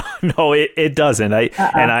 No, it doesn't.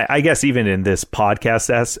 I guess even in this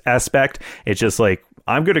podcast aspect, it's just like,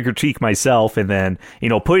 I'm going to critique myself, and then,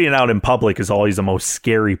 putting it out in public is always the most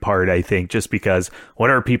scary part, I think, just because what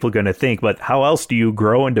are people going to think? But how else do you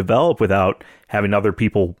grow and develop without having other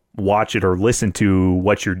people watch it or listen to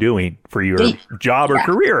what you're doing for your job or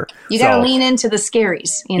career? You got to lean into the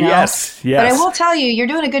scaries, Yes. But I will tell you, you're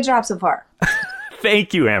doing a good job so far.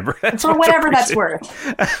 Thank you, Amber. For whatever that's worth.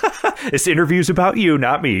 This interview's about you,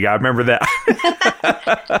 not me. You got to remember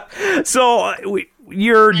that. So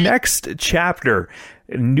your next chapter,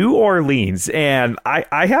 New Orleans, and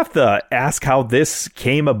I have to ask how this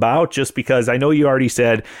came about, just because I know you already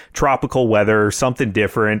said tropical weather, something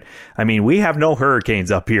different. I mean, we have no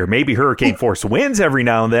hurricanes up here. Maybe hurricane force winds every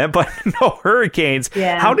now and then, but no hurricanes.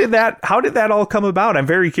 Yeah. How did that all come about? I'm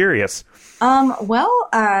very curious.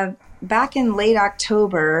 Back in late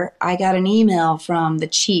October, I got an email from the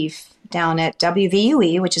chief down at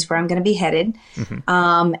WVUE, which is where I'm going to be headed.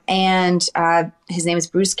 And his name is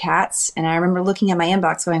Bruce Katz. And I remember looking at my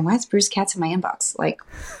inbox going, why is Bruce Katz in my inbox? Like,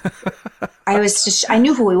 I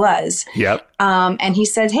knew who he was. Yep. And he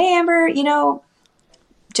said, hey, Amber,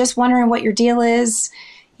 just wondering what your deal is.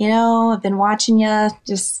 I've been watching you,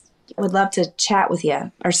 just would love to chat with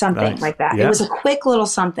you or something like that. Yeah. It was a quick little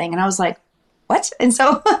something. And I was like, what? And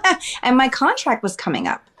so, and my contract was coming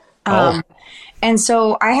up. And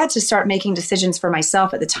so I had to start making decisions for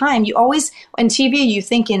myself at the time. You always, in TV, you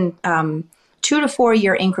think in 2 to 4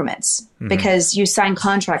 year increments because you sign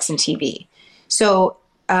contracts in TV. So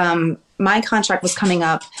my contract was coming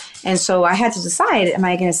up. And so I had to decide, am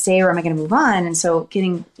I going to stay or am I going to move on? And so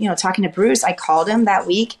talking to Bruce, I called him that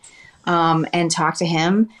week and talked to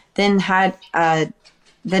him. Then had the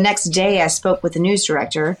next day I spoke with the news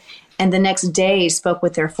director, and the next day spoke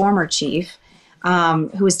with their former chief,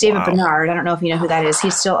 who is David Bernard. I don't know if you know who that is.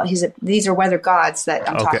 These are weather gods that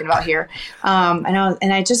I'm talking about here.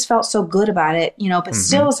 And I just felt so good about it, but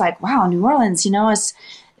still it's like, wow, New Orleans,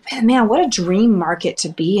 man, what a dream market to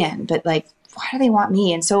be in. But like, why do they want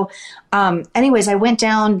me? And so, anyways, I went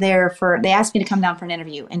down there they asked me to come down for an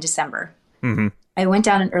interview in December. Mm-hmm. I went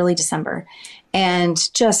down in early December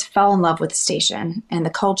and just fell in love with the station and the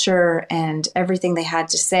culture and everything they had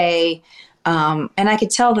to say. And I could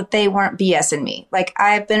tell that they weren't BSing me. Like,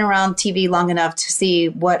 I've been around TV long enough to see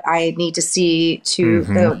what I need to see to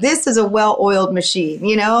go, this is a well-oiled machine,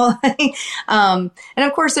 and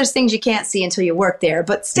of course there's things you can't see until you work there,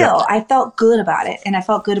 but still I felt good about it and I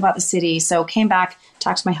felt good about the city. So came back,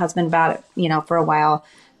 talked to my husband about it, for a while.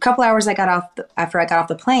 A couple hours after I got off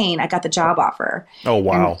the plane, I got the job offer. Oh,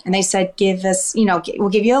 wow. And they said, give us, we'll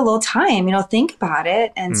give you a little time, think about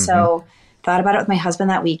it. And so thought about it with my husband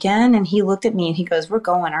that weekend, and he looked at me and he goes, we're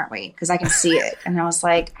going, aren't we? Because I can see it. And I was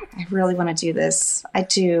like, I really want to do this. I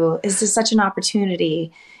do. This is such an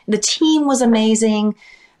opportunity. The team was amazing.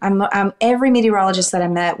 Every meteorologist that I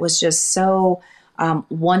met was just so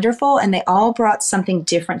wonderful, and they all brought something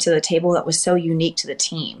different to the table that was so unique to the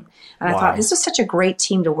team. And I thought, this was such a great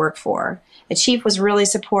team to work for. The chief was really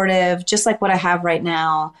supportive, just like what I have right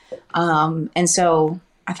now. And so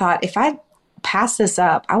I thought, if I pass this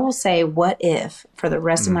up, I will say, what if, for the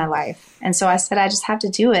rest of my life. And so I said, I just have to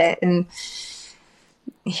do it. And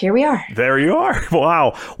here we are. There you are.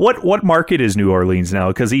 Wow. What market is New Orleans now?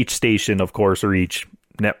 Because each station, of course, or each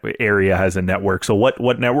area has a network. So what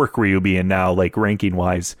network will you be in now, like ranking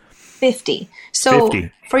wise? 50. So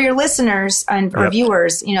 50. For your listeners and or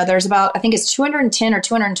viewers, there's about, I think it's 210 or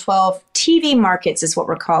 212 TV markets is what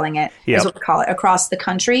we're calling it, is what we call it, across the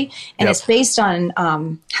country. And it's based on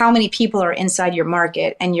how many people are inside your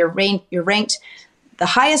market, and you're ranked. The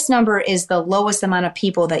highest number is the lowest amount of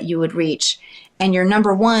people that you would reach. And your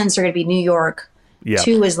number ones are going to be New York.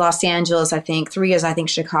 2 is Los Angeles, I think. 3 is, I think,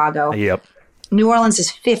 Chicago. Yep. New Orleans is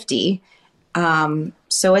 50.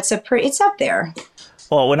 So it's up there.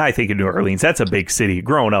 Well, when I think of New Orleans, that's a big city.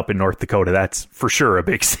 Growing up in North Dakota, that's for sure a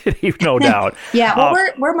big city, no doubt. Well,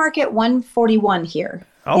 we're market 141 here.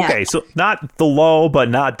 Okay, so not the low, but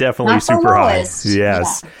not definitely not super high. Yes. Yeah.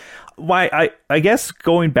 Why? I guess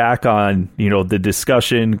going back on the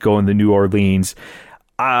discussion going to New Orleans,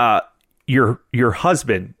 your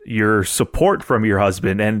husband, your support from your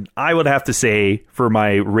husband, and I would have to say for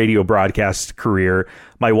my radio broadcast career,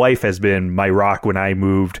 my wife has been my rock when I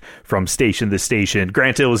moved from station to station.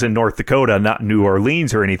 Granted, it was in North Dakota, not New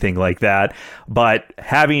Orleans or anything like that, but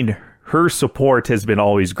having her support has been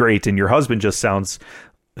always great. And your husband just sounds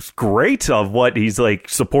great of what he's like,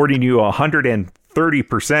 supporting you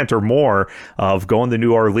 130% or more of going to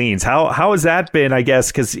New Orleans. How has that been, I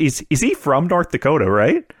guess, because is he from North Dakota,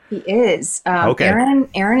 right? He is. Okay.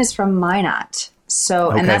 Aaron is from Minot.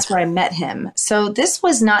 So, and that's where I met him. So this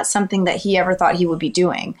was not something that he ever thought he would be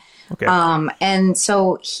doing. Okay. And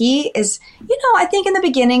so he is, I think in the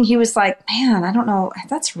beginning he was like, man, I don't know,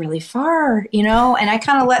 that's really far, and I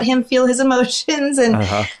kind of let him feel his emotions and,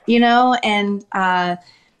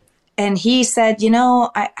 and he said,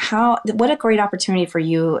 what a great opportunity for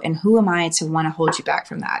you, and who am I to want to hold you back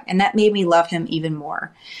from that? And that made me love him even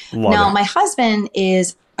more. My husband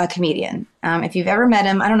is a comedian. If you've ever met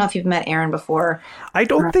him, I don't know if you've met Aaron before. I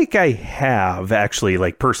don't think I have, actually,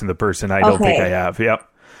 like person to person. I don't think I have. Yep.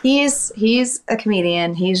 He's a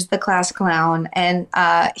comedian. He's the class clown, and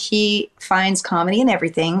he finds comedy in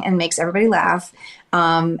everything and makes everybody laugh.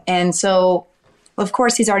 And so, of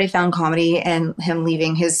course, he's already found comedy in him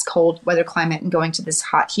leaving his cold weather climate and going to this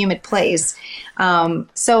hot, humid place.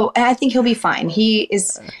 So I think he'll be fine. He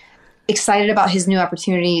is excited about his new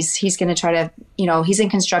opportunities. He's going to try to, he's in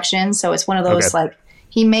construction. So it's one of those, like,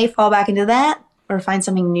 he may fall back into that or find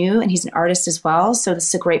something new. And he's an artist as well. So this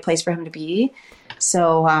is a great place for him to be.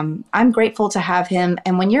 So I'm grateful to have him.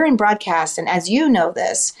 And when you're in broadcast, and as you know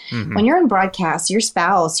this, when you're in broadcast, your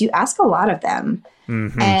spouse, you ask a lot of them.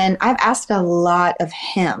 And I've asked a lot of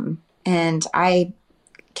him. And I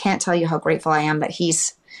can't tell you how grateful I am that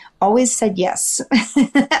he's always said yes.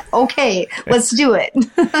 Okay, let's do it.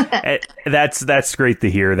 That's great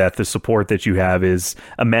to hear that the support that you have is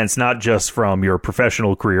immense, not just from your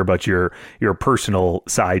professional career, but your personal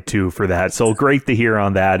side too for that. So great to hear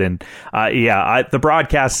on that. And the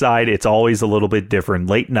broadcast side, it's always a little bit different.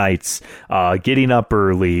 Late nights, getting up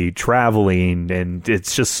early, traveling, and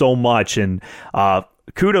it's just so much. And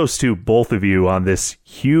kudos to both of you on this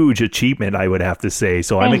huge achievement, I would have to say.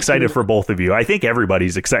 So I'm excited for both of you. I think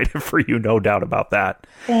everybody's excited for you, no doubt about that.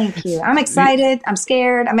 Thank you. I'm excited. I'm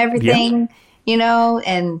scared. I'm everything,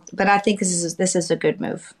 but I think this is a good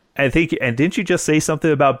move. I think, and didn't you just say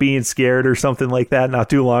something about being scared or something like that not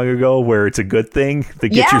too long ago, where it's a good thing to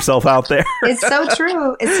get yourself out there? It's so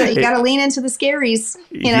true. You got to lean into the scaries,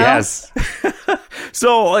 Yes.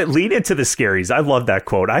 So lean into the scaries. I love that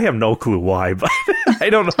quote. I have no clue why, but I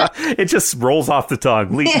don't know. It just rolls off the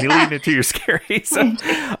tongue. Lean into your scaries.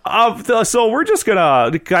 So we're just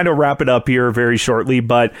going to kind of wrap it up here very shortly.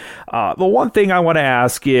 But the one thing I want to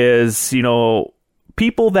ask is,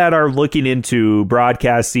 people that are looking into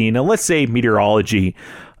broadcasting, and let's say meteorology,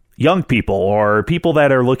 young people or people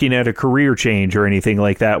that are looking at a career change or anything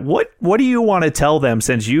like that, what do you want to tell them,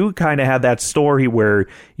 since you kind of had that story where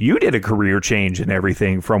you did a career change and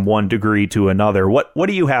everything from one degree to another? What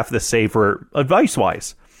do you have to say for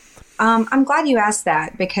advice-wise? I'm glad you asked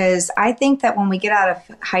that, because I think that when we get out of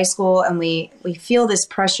high school and we feel this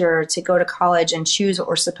pressure to go to college and choose what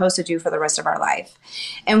we're supposed to do for the rest of our life.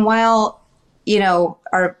 And while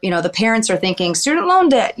the parents are thinking student loan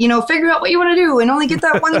debt, figure out what you want to do and only get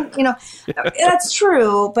that one, that's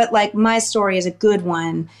true. But like, my story is a good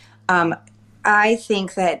one. I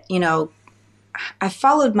think that, I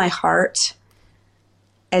followed my heart,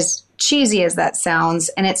 as cheesy as that sounds,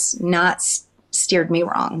 and it's not steered me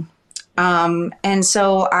wrong. And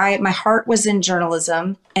so my heart was in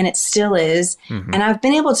journalism, and it still is. Mm-hmm. And I've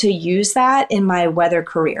been able to use that in my weather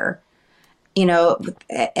career.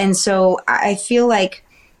 And so I feel like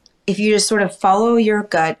if you just sort of follow your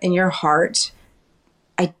gut and your heart,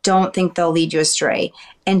 I don't think they'll lead you astray.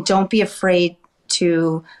 And don't be afraid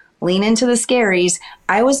to lean into the scaries.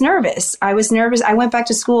 I was nervous. I went back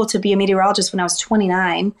to school to be a meteorologist when I was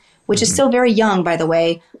 29, which is still very young, by the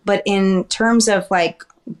way. But in terms of like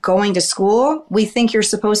going to school, we think you're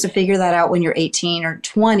supposed to figure that out when you're 18 or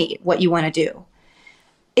 20, what you want to do.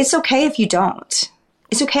 It's okay if you don't.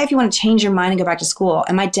 It's okay if you want to change your mind and go back to school.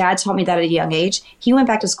 And my dad taught me that at a young age. He went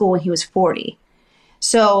back to school when he was 40.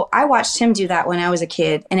 So I watched him do that when I was a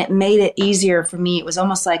kid, and it made it easier for me. It was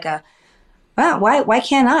almost like why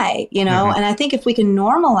can't I? Mm-hmm. And I think if we can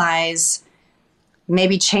normalize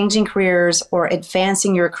maybe changing careers or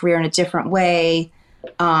advancing your career in a different way,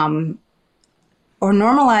 or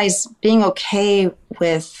normalize being okay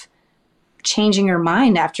with changing your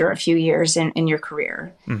mind after a few years in your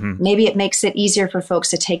career. Mm-hmm. Maybe it makes it easier for folks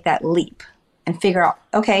to take that leap and figure out,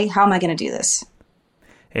 okay, how am I going to do this?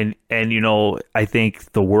 And I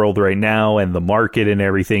think the world right now and the market and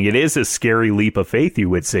everything, it is a scary leap of faith, you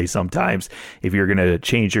would say sometimes, if you're going to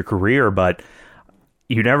change your career, but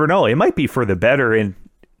you never know. It might be for the better. And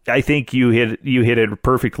I think you hit it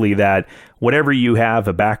perfectly, that whatever you have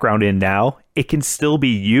a background in now, it can still be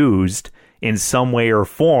used in some way or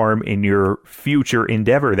form in your future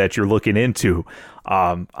endeavor that you're looking into.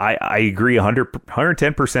 I agree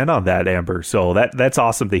 110% on that, Amber. So that's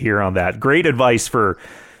awesome to hear on that. Great advice for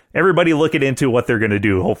everybody looking into what they're going to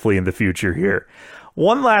do, hopefully in the future here.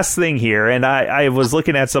 One last thing here, and I was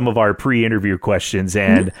looking at some of our pre-interview questions,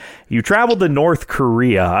 and you traveled to North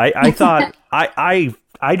Korea. I thought,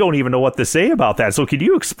 I don't even know what to say about that. So could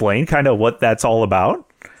you explain kind of what that's all about?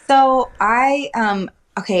 So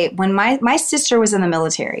when my sister was in the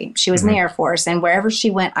military, she was in the Air Force, and wherever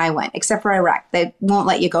she went, I went, except for Iraq. They won't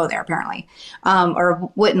let you go there, apparently,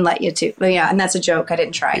 or wouldn't let you to. But yeah, and that's a joke. I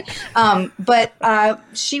didn't try. But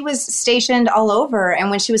she was stationed all over. And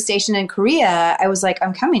when she was stationed in Korea, I was like,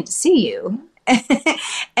 I'm coming to see you.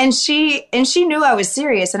 and she knew I was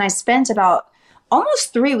serious. And I spent about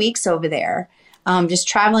almost 3 weeks over there, just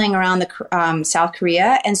traveling around the South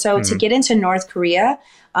Korea. And so to get into North Korea,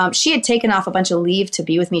 she had taken off a bunch of leave to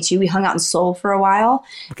be with me too. We hung out in Seoul for a while.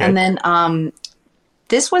 Okay. And then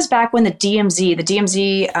this was back when the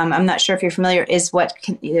DMZ, I'm not sure if you're familiar, is what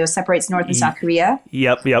separates North and South Korea.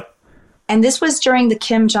 Yep. And this was during the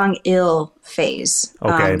Kim Jong-il phase,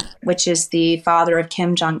 which is the father of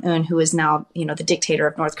Kim Jong-un, who is now, the dictator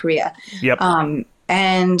of North Korea. Yep.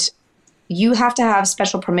 And you have to have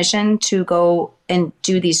special permission to go and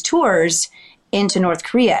do these tours into North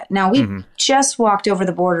Korea. Now, we just walked over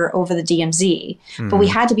the border over the DMZ, but we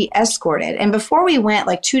had to be escorted. And before we went,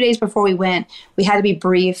 like 2 days before we went, we had to be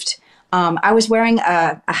briefed. I was wearing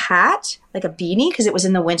a hat, like a beanie, because it was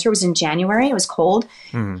in the winter. It was in January. It was cold.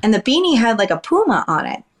 And the beanie had like a puma on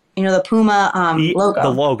it. You know, the Puma logo. The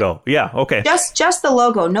logo. Yeah. Okay. Just the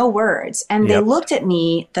logo, no words. And they looked at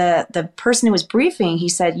me, the person who was briefing, he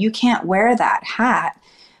said, you can't wear that hat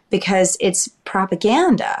because it's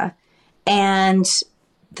propaganda. And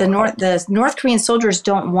the North Korean soldiers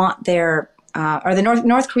don't want their, or the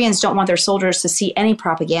North Koreans don't want their soldiers to see any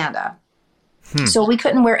propaganda. So we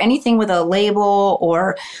couldn't wear anything with a label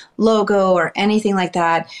or logo or anything like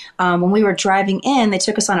that. When we were driving in, they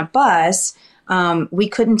took us on a bus. We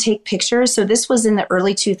couldn't take pictures. So this was in the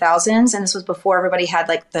early 2000s, and this was before everybody had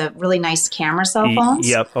like the really nice camera cell phones.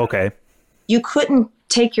 Yep. Okay. You couldn't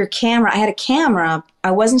take your camera. I had a camera.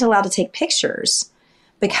 I wasn't allowed to take pictures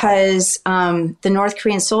because the North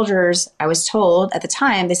Korean soldiers, I was told at the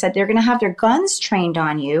time, they said they're going to have their guns trained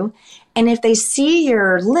on you. And if they see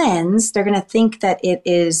your lens, they're going to think that it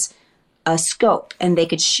is a scope and they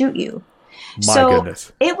could shoot you. My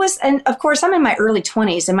goodness. It was, and of course, I'm in my early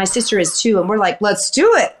 20s, and my sister is too, and we're like, let's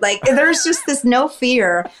do it. Like, there's just this no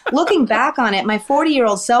fear. Looking back on it, my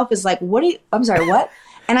 40-year-old self is like, I'm sorry, what?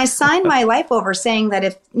 And I signed my life over saying that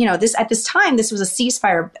if, you know, at this time, this was a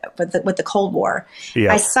ceasefire with the Cold War.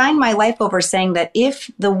 Yeah. I signed my life over saying that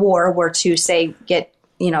if the war were to, say, get,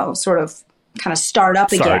 you know, sort of kind of start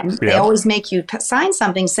up again. They always make you sign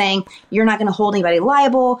something saying you're not going to hold anybody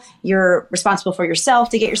liable. You're responsible for yourself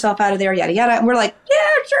to get yourself out of there, yada, yada. And we're like, yeah,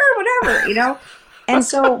 sure, whatever, you know? And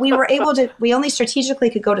so we were able to, we only strategically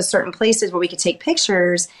could go to certain places where we could take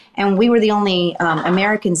pictures. And we were the only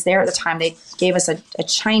Americans there at the time. They gave us a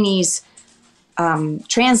Chinese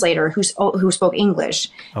translator who spoke English.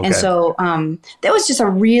 Okay. And so that was just a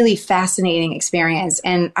really fascinating experience.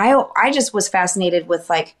 And I just was fascinated with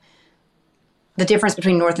like, the difference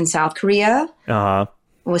between North and South Korea.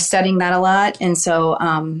 Was studying that a lot. And so,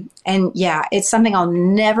 and yeah, it's something I'll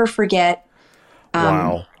never forget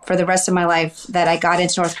for the rest of my life that I got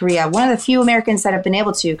into North Korea. One of the few Americans that have been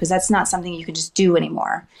able to, because that's not something you can just do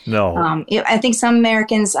anymore. No. I think some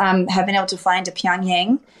Americans have been able to fly into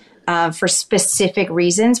Pyongyang for specific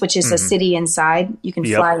reasons, which is a city inside. You can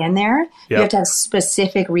fly in there. You have to have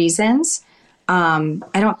specific reasons. I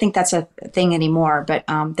don't think that's a thing anymore, but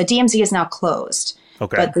the DMZ is now closed.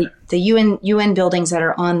 Okay. But the UN buildings that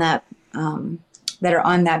are on that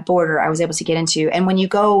border, I was able to get into. And when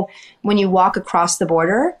you walk across the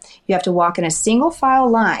border, you have to walk in a single file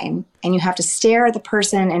line, and you have to stare at the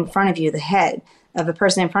person in front of you, the head of the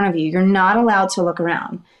person in front of you. You're not allowed to look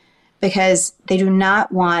around because they do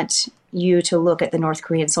not want you to look at the North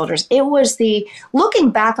Korean soldiers. It was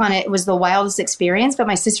looking back on it, it was the wildest experience, but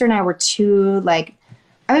my sister and I were too,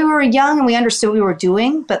 we were young and we understood what we were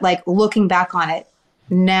doing, but like looking back on it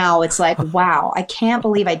now, it's like, wow, I can't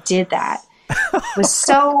believe I did that. It was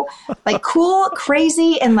so like cool,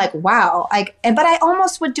 crazy, and like, wow. But I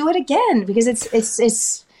almost would do it again because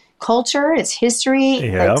it's culture, it's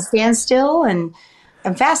history, like stand still, and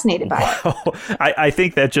I'm fascinated by it. I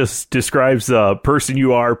think that just describes the person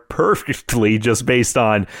you are perfectly, just based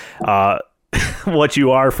on what you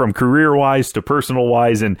are from career-wise to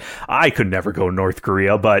personal-wise. And I could never go to North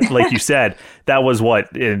Korea, but like you said, that was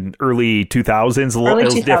what, in early 2000s? Early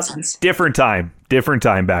 2000s. Different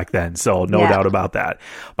time back then. So no doubt about that.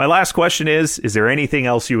 My last question is there anything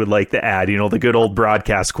else you would like to add? You know, the good old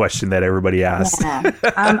broadcast question that everybody asks. Yeah.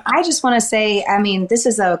 I just want to say, this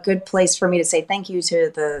is a good place for me to say thank you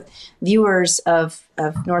to the viewers of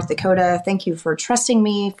North Dakota. Thank you for trusting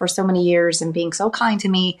me for so many years and being so kind to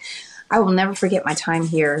me. I will never forget my time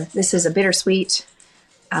here. This is a bittersweet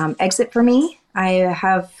exit for me. I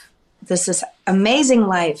have this amazing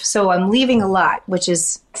life, so I'm leaving a lot, which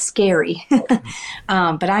is scary.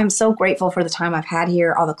 But I'm so grateful for the time I've had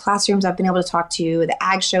here, all the classrooms I've been able to talk to, the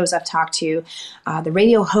ag shows I've talked to, the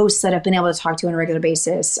radio hosts that I've been able to talk to on a regular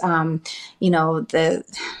basis, the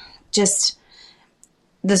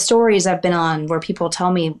stories I've been on where people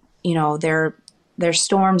tell me, their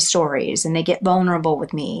storm stories, and they get vulnerable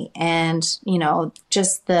with me, and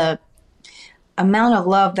just the amount of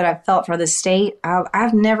love that I've felt for the state. I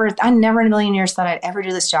never in a million years thought I'd ever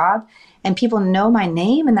do this job, and people know my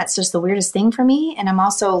name, and that's just the weirdest thing for me. And I'm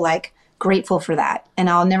also like grateful for that,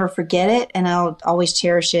 and I'll never forget it, and I'll always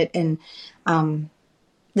cherish it. And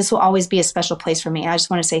this will always be a special place for me. I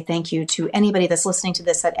just want to say thank you to anybody that's listening to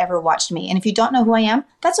this that ever watched me. And if you don't know who I am,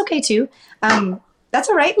 that's okay too. That's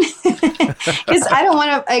all right. Because I don't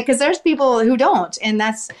want to, because there's people who don't. And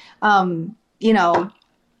that's, not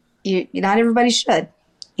everybody should,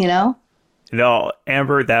 No,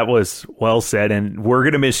 Amber, that was well said, and we're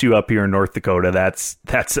going to miss you up here in North Dakota.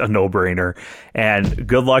 That's a no-brainer. And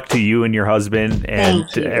good luck to you and your husband and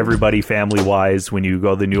to everybody family-wise when you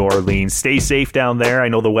go to New Orleans. Stay safe down there. I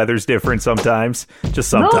know the weather's different sometimes. Just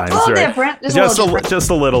sometimes, right? Different. Just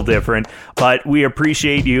a little different. But we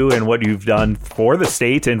appreciate you and what you've done for the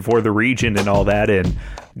state and for the region and all that. And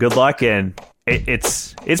good luck, and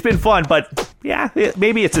it's been fun, but yeah,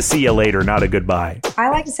 maybe it's a see you later, not a goodbye. I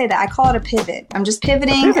like to say that. I call it a pivot. I'm just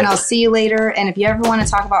pivoting, and I'll see you later. And if you ever want to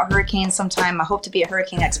talk about hurricanes sometime, I hope to be a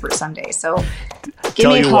hurricane expert someday. So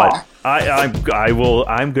give me a call. What,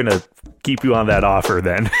 I'm going to keep you on that offer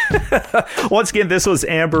then. Once again, this was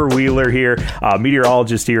Amber Wheeler here,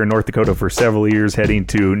 meteorologist here in North Dakota for several years, heading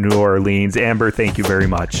to New Orleans. Amber, thank you very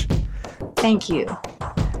much. Thank you.